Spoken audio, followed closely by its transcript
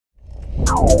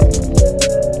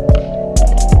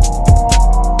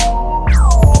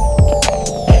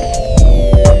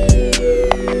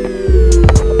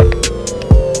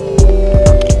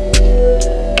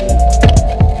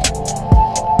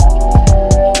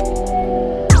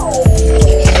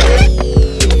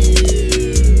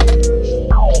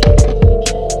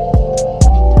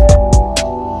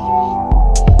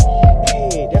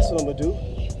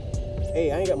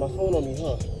Hey, I ain't got my phone on me,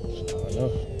 huh? I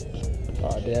know.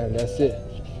 Oh, damn, that's it.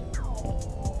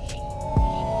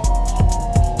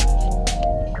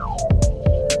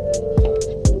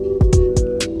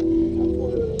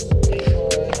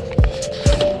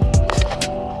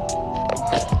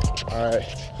 Alright.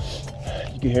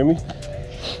 You can hear me?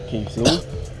 Can you see me?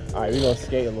 Alright, we're gonna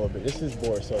skate a little bit. This is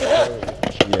bored, so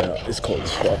yeah, it's cold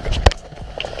as fuck.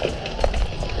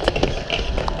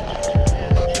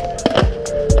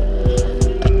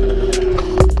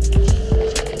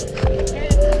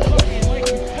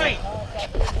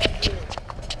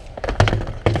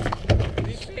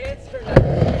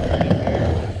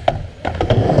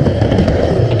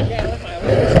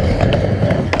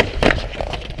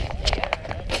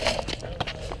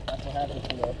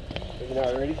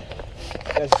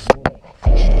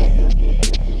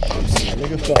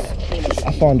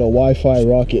 I found a Wi-Fi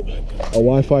rocket, a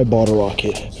Wi-Fi bottle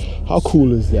rocket. How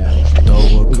cool is that?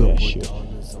 Look at that shit.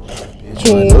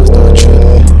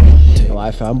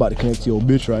 Wi-Fi, I'm about to connect to your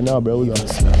bitch right now, bro. We gonna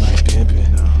smell like pimpin',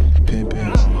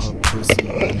 her pussy,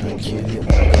 and I get it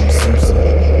like I'm Simpson.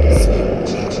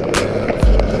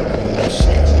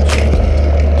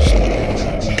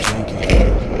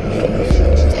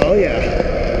 Oh yeah.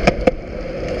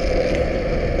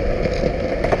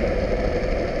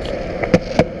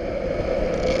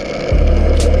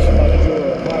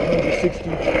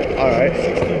 Alright.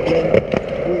 60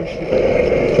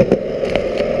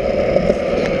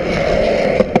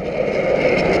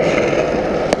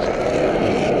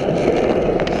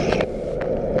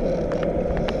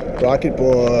 Rocket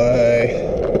boy.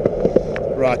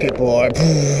 Rocket boy.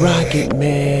 Rocket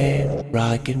man,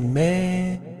 rocket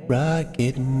man,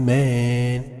 rocket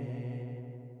man.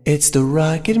 It's the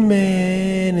rocket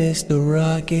man, it's the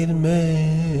rocket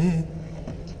man.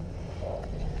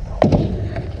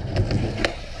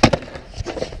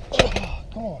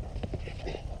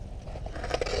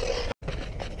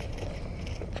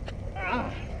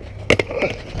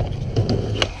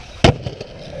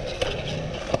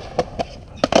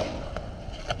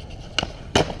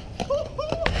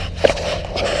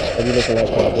 What you looking like,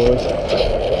 boys?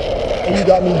 And you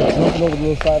got me jumping over the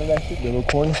little side of that shit, the little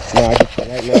corner? No, I can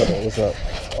right now, though. What's up?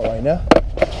 Oh, right now?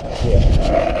 Yeah.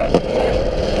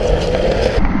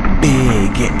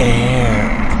 Big air.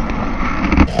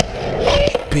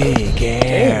 Big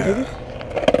air.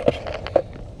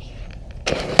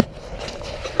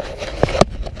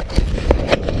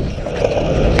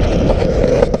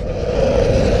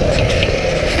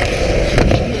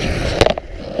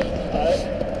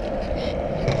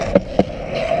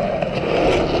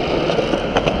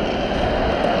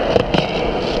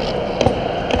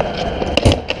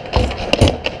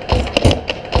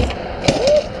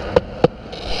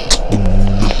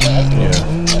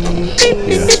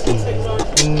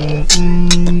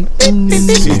 Damn,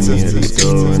 See me at the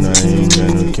store and I ain't got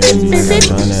no candy.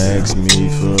 Tryna ask me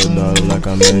for $1 like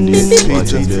I'm Andy.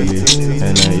 Watching Billy,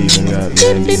 and I even got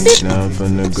Mandy. Now I'm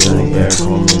finna go back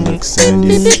home and look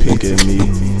sandy. Pick at me.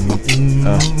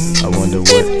 I wonder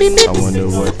what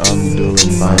I'm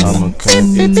doing. I'm a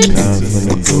cunt. Now I'm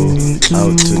finna go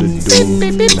out to the door.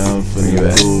 Now I'm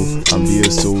finna go. I'm be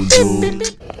a soldier.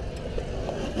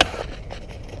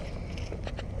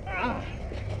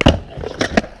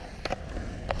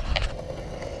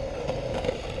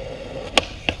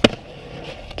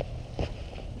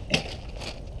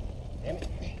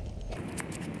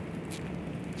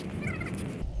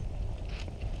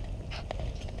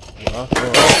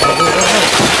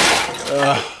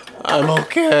 I'm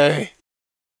okay.